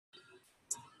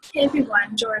Hey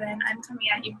everyone, Jordan. I'm coming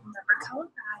at you from Denver,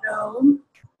 Colorado.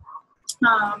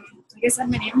 Like I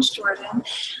said, my name is Jordan.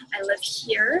 I live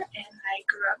here and I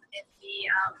grew up in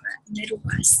the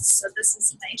Midwest, so this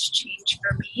is a nice change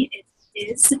for me. It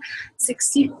is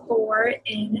 64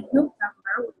 in November,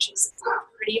 which is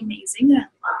pretty amazing. I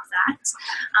love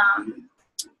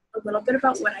that. A little bit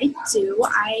about what I do.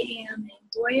 I am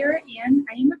a lawyer and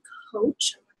I am a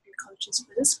coach. I'm one of your coaches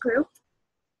for this group.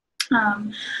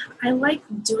 Um, I like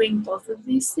doing both of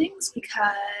these things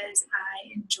because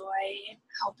I enjoy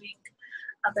helping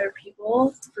other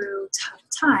people through tough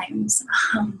times.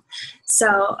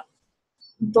 So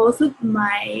both of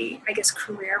my, I guess,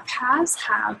 career paths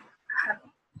have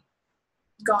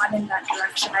gone in that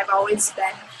direction. I've always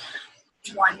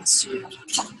been one to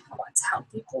want to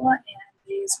help people, and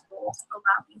these both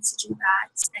allow me to do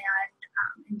that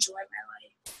and enjoy my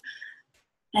life.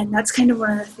 And that's kind of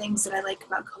one of the things that I like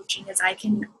about coaching is I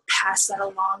can pass that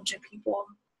along to people.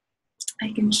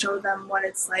 I can show them what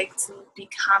it's like to be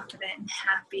confident and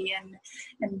happy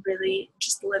and really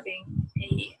just living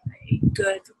a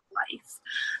good life.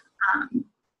 Um,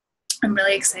 I'm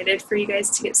really excited for you guys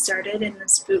to get started in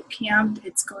this boot camp.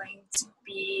 It's going to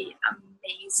be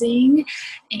amazing,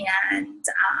 and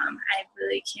I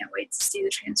really can't wait to see the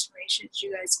transformations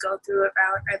you guys go through.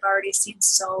 I've already seen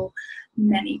so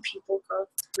many people go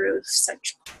through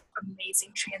such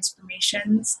amazing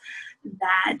transformations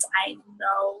that I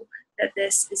know that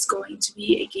this is going to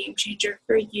be a game changer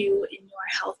for you in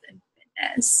your health and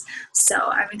fitness. So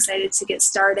I'm excited to get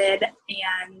started,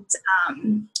 and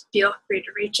feel free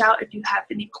to reach out if you have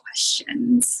any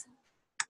questions.